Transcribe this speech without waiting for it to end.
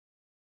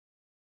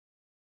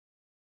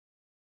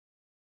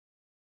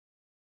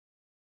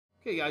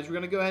Okay guys, we're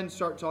going to go ahead and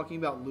start talking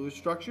about Lewis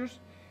structures.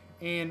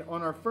 And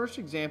on our first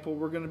example,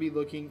 we're going to be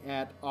looking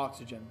at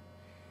oxygen.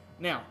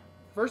 Now,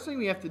 first thing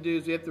we have to do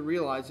is we have to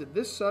realize that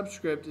this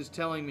subscript is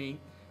telling me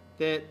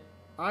that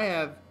I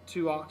have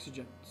two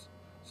oxygens.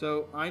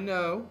 So I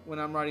know when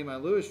I'm writing my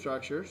Lewis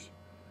structures,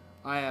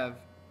 I have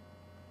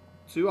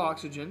two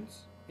oxygens,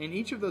 and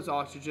each of those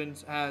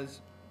oxygens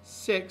has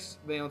 6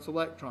 valence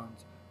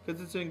electrons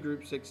because it's in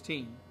group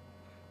 16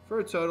 for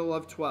a total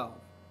of 12.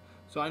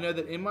 So I know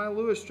that in my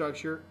Lewis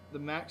structure, the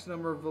max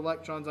number of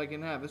electrons I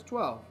can have is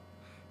 12.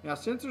 Now,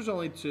 since there's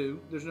only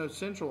 2, there's no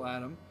central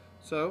atom,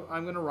 so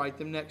I'm going to write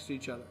them next to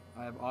each other.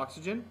 I have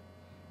oxygen,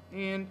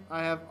 and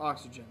I have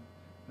oxygen.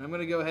 And I'm going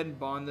to go ahead and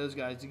bond those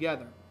guys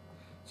together.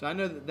 So I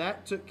know that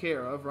that took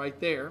care of, right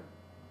there,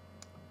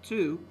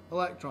 2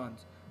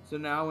 electrons. So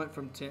now I went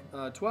from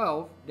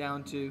 12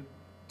 down to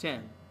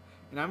 10.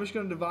 And I'm just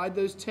going to divide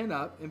those 10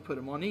 up and put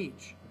them on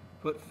each.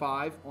 Put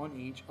 5 on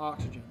each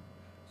oxygen.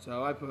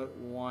 So I put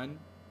 1,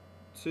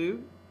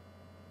 2,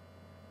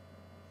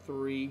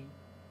 3,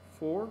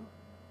 4,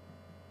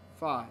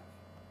 5.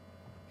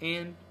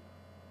 And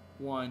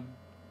 1,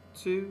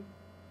 2,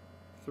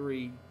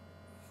 3,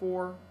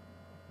 4,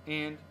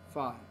 and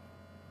 5.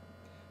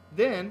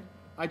 Then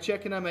I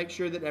check and I make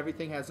sure that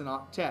everything has an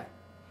octet.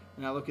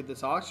 And I look at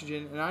this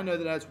oxygen and I know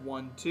that it has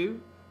 1,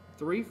 2,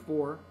 3,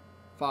 4,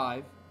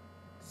 5,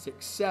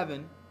 6,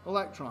 7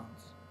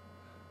 electrons.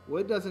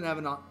 Well, it doesn't have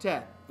an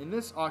octet, and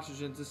this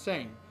oxygen is the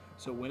same.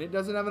 So when it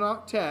doesn't have an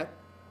octet,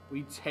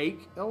 we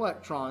take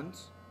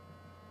electrons,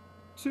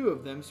 2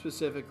 of them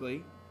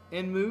specifically,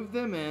 and move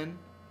them in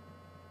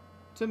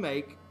to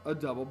make a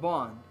double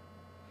bond.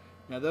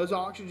 Now those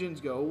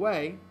oxygens go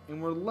away,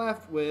 and we're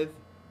left with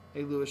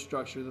a Lewis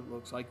structure that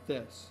looks like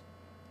this.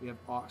 We have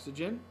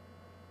oxygen,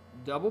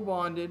 double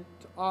bonded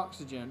to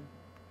oxygen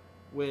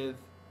with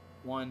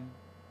 1,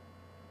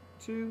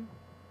 2,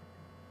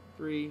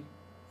 3,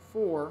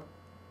 4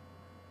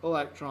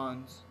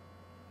 electrons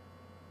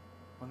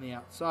on the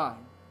outside.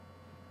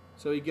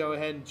 So we go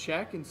ahead and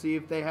check and see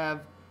if they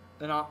have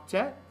an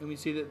octet, and we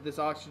see that this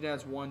oxygen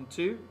has 1,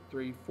 2,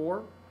 3,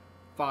 4,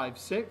 5,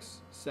 6,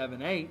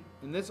 7, 8,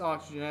 and this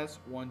oxygen has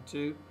 1,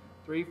 2,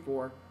 3,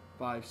 4,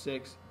 5,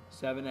 6,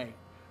 7, 8.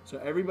 So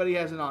everybody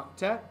has an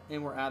octet,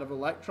 and we're out of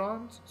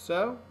electrons.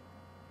 So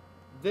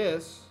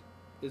this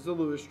is the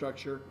Lewis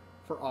structure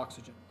for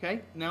oxygen.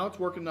 Okay, now let's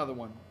work another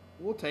one.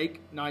 We'll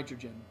take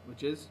nitrogen,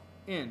 which is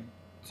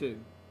N2.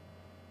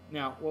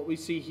 Now, what we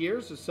see here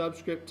is the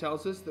subscript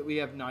tells us that we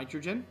have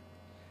nitrogen,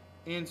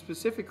 and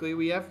specifically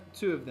we have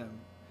 2 of them.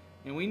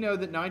 And we know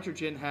that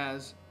nitrogen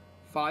has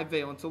 5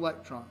 valence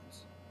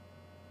electrons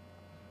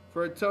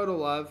for a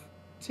total of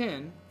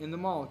 10 in the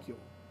molecule.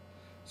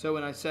 So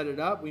when I set it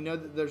up, we know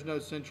that there's no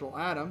central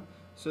atom,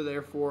 so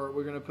therefore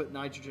we're going to put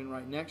nitrogen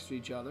right next to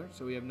each other.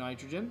 So we have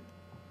nitrogen,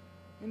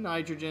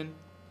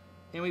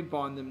 and we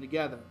bond them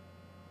together.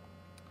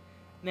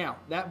 Now,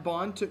 that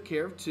bond took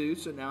care of 2,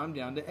 so now I'm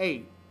down to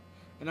 8.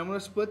 And I'm going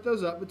to split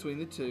those up between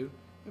the 2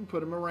 and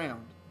put them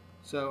around.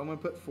 So I'm going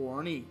to put 4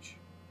 on each.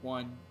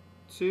 1,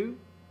 2,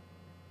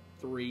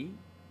 3,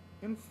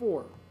 and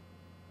 4.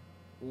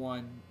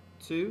 1,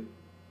 2,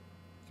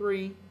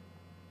 3,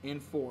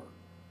 and 4.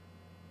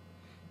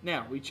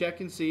 Now, we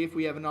check and see if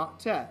we have an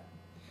octet.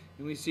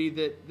 And we see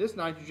that this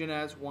nitrogen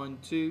has 1,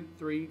 2,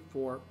 3,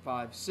 4,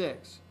 5,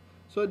 6.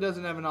 So it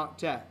doesn't have an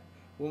octet.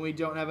 When we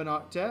don't have an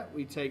octet,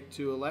 we take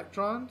 2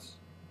 electrons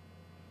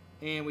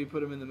and we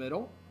put them in the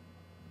middle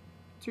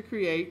to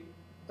create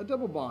a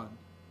double bond.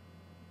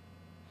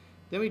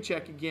 Then we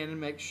check again and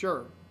make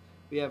sure.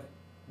 We have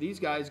these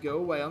guys go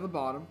away on the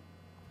bottom,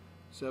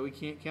 so we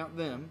can't count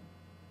them.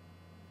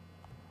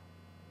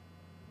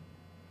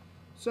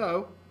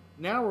 So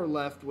now we're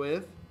left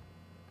with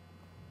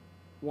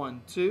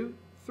 1, 2,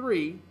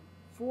 3,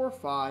 4,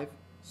 5,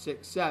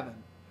 6, 7.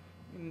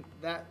 And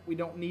that we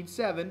don't need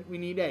 7, we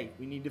need 8.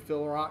 We need to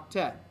fill our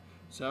octet.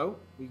 So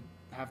we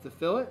have to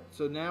fill it.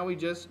 So now we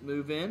just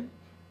move in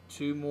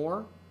 2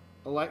 more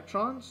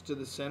electrons to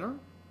the center,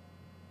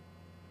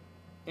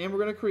 and we're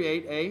going to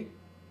create a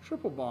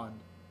triple bond.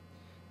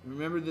 And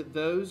remember that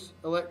those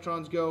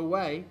electrons go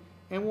away,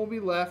 and we'll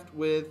be left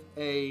with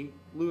a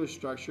Lewis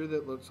structure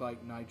that looks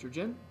like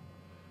nitrogen,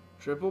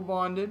 triple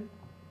bonded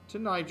to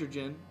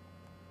nitrogen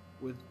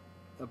with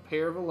a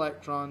pair of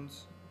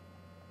electrons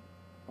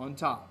on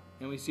top.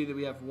 And we see that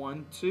we have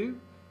 1, 2,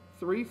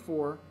 3,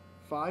 4,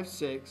 5,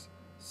 6,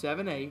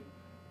 7, 8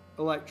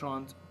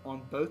 electrons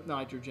on both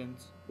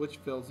nitrogens, which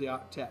fills the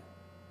octet.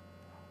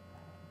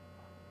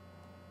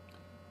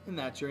 And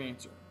that's your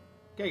answer.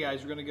 Okay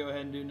guys, we're going to go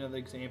ahead and do another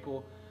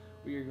example.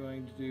 We are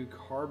going to do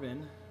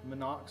carbon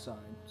monoxide,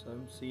 so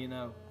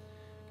CNO.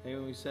 Okay,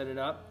 when we set it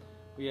up,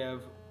 we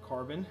have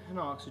carbon and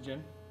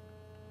oxygen.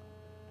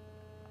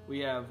 We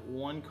have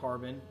 1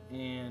 carbon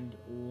and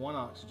 1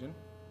 oxygen.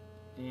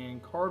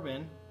 And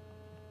carbon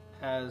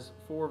has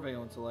 4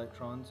 valence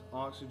electrons.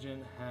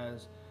 Oxygen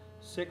has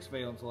 6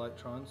 valence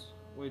electrons,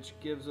 which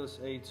gives us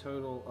a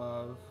total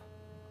of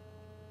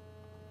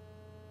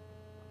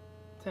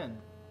 10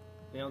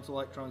 valence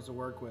electrons to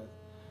work with.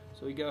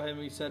 So we go ahead and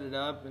we set it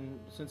up, and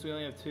since we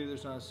only have two,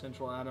 there's not a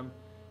central atom.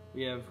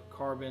 We have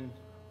carbon,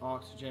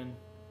 oxygen.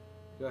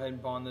 Go ahead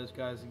and bond those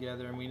guys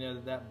together, and we know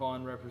that that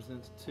bond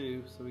represents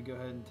 2, so we go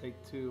ahead and take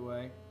 2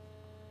 away,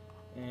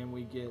 and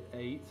we get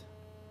 8.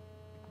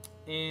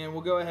 And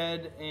we'll go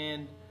ahead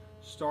and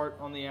start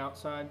on the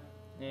outside,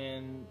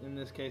 and in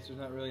this case there's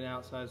not really an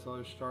outside, so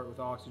I'll just start with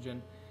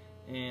oxygen,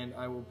 and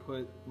I will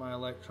put my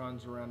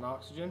electrons around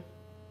oxygen.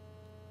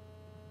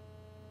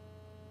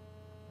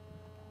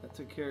 That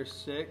took care of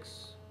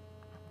 6.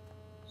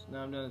 So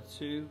now I'm down to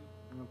 2.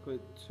 I'm going to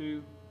put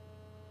 2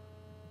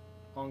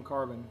 on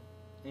carbon.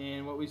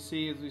 And what we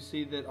see is we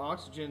see that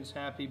oxygen's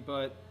happy,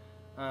 but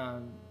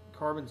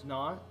carbon's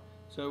not.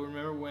 So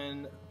remember,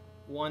 when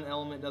one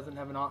element doesn't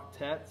have an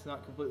octet, it's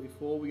not completely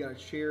full, we got to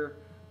share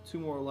 2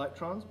 more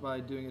electrons by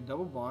doing a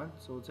double bond.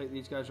 So we'll take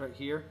these guys right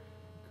here,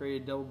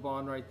 create a double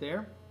bond right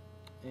there,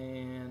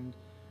 and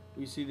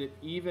we see that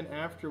even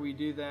after we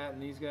do that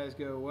and these guys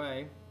go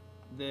away,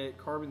 that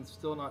carbon's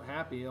still not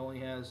happy. It only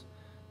has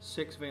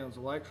 6 valence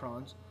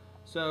electrons.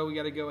 So we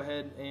got to go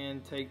ahead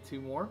and take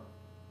 2 more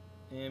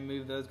and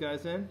move those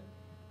guys in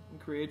and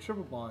create a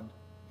triple bond.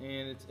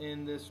 And it's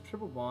in this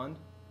triple bond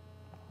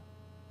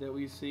that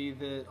we see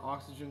that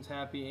oxygen's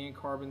happy and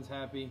carbon's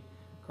happy.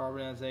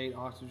 Carbon has 8,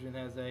 oxygen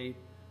has 8.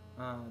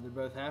 They're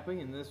both happy,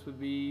 and this would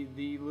be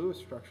the Lewis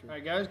structure.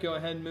 Alright guys, go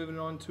ahead and moving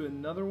on to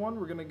another one.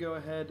 We're going to go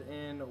ahead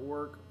and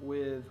work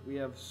with, we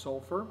have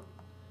sulfur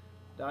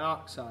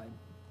dioxide,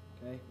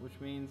 okay, which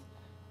means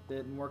that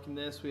in working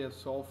this we have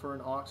sulfur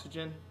and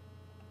oxygen.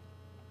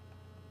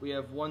 We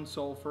have 1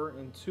 sulfur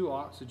and 2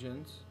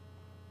 oxygens,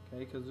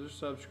 okay, because they're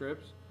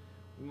subscripts.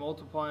 We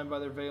multiply them by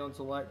their valence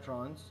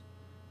electrons.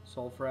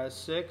 Sulfur has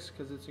 6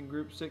 because it's in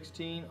group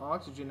 16.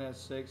 Oxygen has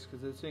 6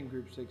 because it's in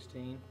group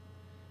 16,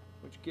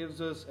 which gives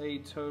us a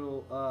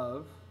total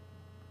of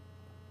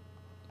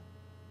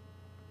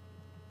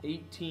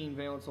 18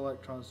 valence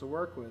electrons to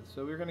work with.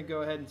 So we're going to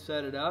go ahead and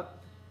set it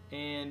up,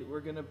 and we're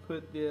going to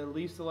put the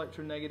least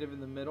electronegative in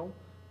the middle.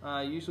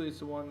 Usually it's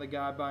the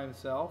guy by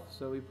himself,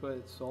 so we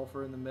put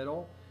sulfur in the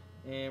middle,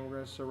 and we're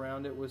going to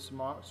surround it with some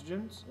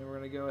oxygens, and we're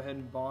going to go ahead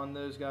and bond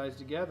those guys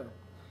together.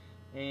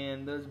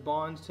 And those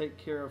bonds take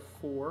care of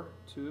 4,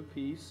 2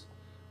 apiece,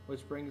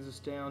 which brings us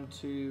down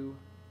to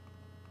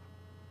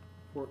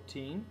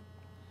 14.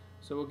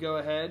 So we'll go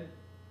ahead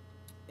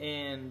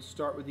and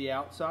start with the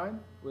outside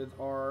with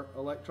our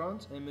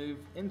electrons and move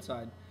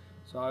inside.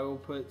 So I will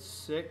put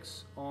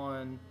 6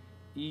 on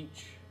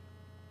each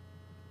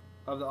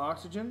of the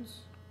oxygens,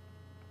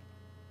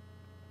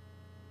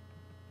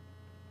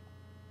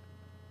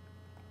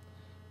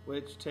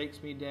 which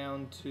takes me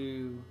down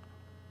to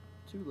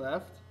 2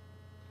 left.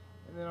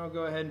 And then I'll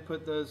go ahead and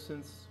put those,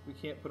 since we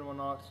can't put them on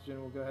oxygen,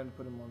 we'll go ahead and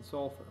put them on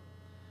sulfur.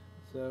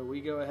 So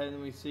we go ahead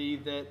and we see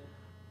that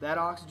that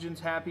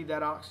oxygen's happy,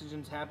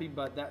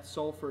 but that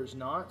sulfur is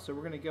not. So we're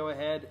going to go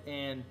ahead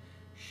and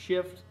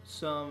shift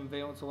some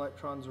valence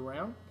electrons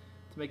around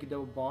to make a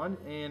double bond.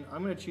 And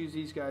I'm going to choose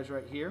these guys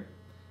right here,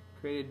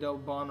 create a double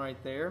bond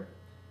right there,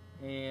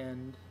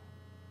 and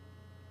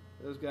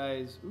those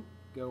guys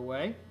go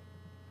away.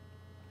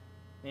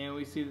 And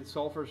we see that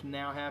sulfur is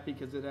now happy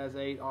because it has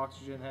 8,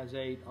 oxygen has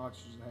 8,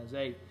 oxygen has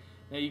 8.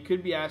 Now you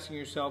could be asking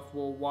yourself,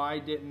 well, why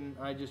didn't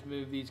I just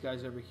move these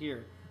guys over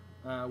here?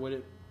 Would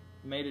it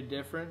made a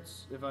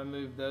difference if I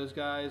moved those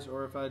guys,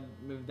 or if I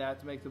moved that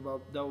to make the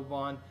double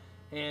bond?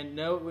 And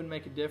no, it wouldn't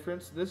make a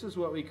difference. This is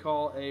what we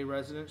call a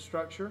resonance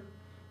structure,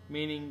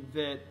 meaning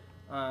that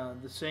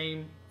the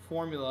same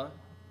formula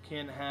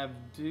can have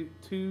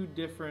 2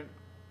 different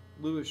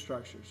Lewis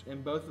structures,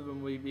 and both of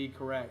them will be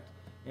correct.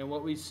 And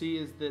what we see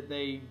is that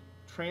they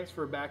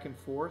transfer back and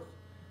forth.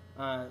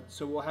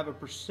 So we'll have a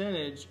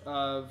percentage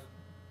of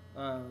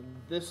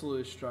this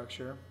Lewis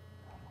structure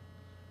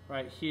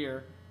right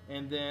here,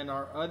 and then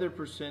our other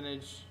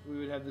percentage, we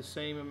would have the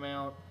same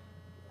amount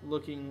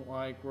looking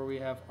like where we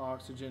have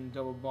oxygen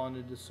double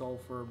bonded to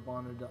sulfur,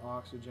 bonded to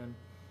oxygen.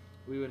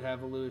 We would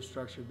have a Lewis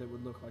structure that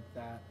would look like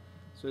that.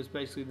 So it's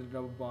basically the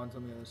double bonds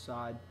on the other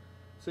side.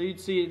 So you'd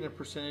see it in a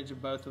percentage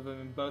of both of them,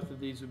 and both of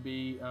these would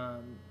be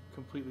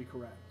completely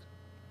correct.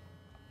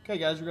 Okay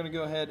guys, we're going to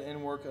go ahead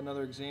and work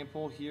another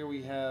example. Here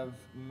we have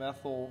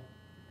methyl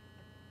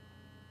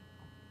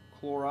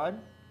chloride.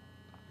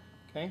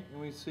 Okay, and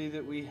we see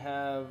that we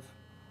have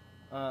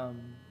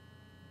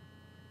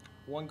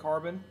 1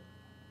 carbon,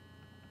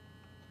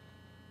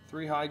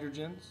 3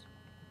 hydrogens,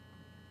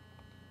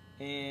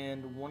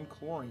 and 1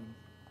 chlorine.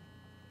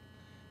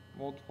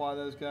 Multiply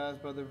those guys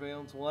by their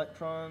valence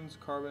electrons.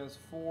 Carbon is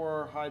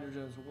 4,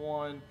 hydrogen is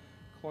 1,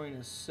 chlorine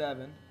is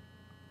 7.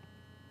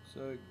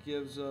 So it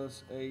gives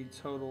us a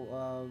total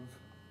of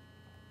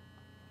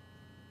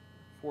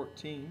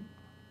 14.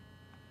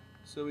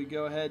 So we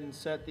go ahead and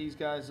set these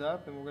guys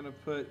up, and we're going to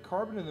put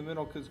carbon in the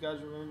middle, because guys,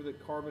 remember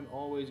that carbon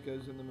always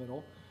goes in the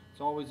middle.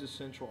 It's always a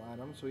central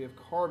atom. So we have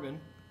carbon,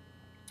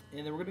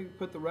 and then we're going to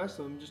put the rest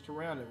of them just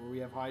around it, where we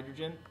have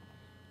hydrogen,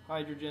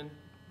 hydrogen,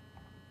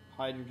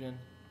 hydrogen,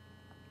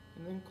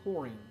 and then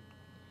chlorine.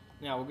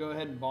 Now we'll go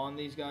ahead and bond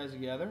these guys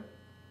together,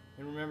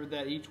 And remember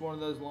that each one of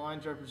those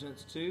lines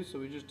represents 2, so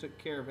we just took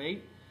care of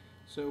 8.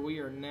 So we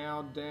are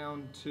now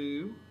down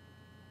to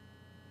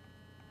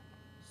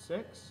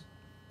 6.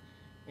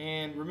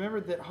 And remember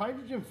that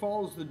hydrogen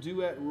follows the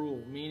duet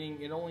rule, meaning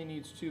it only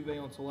needs 2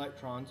 valence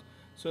electrons.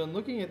 So in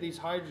looking at these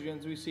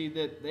hydrogens, we see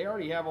that they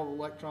already have all the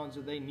electrons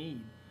that they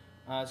need.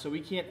 So we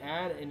can't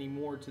add any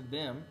more to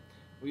them.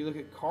 We look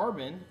at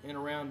carbon, and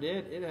around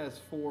it, it has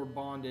 4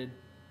 bonded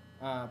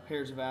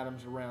pairs of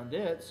atoms around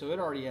it, so it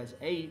already has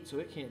 8, so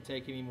it can't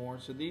take any more.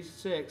 So these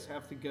 6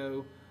 have to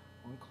go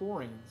on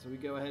chlorine. So we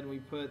go ahead and we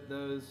put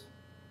those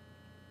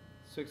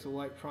 6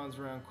 electrons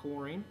around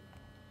chlorine,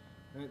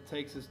 and it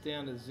takes us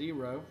down to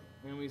 0.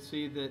 And we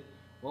see that,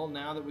 well,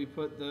 now that we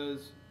put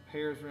those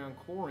pairs around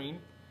chlorine,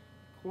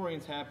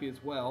 chlorine's happy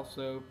as well.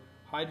 So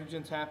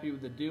hydrogen's happy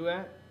with the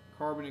duet,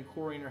 carbon and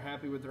chlorine are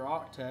happy with their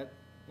octet,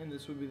 and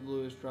this would be the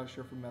Lewis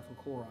structure for methyl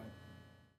chloride.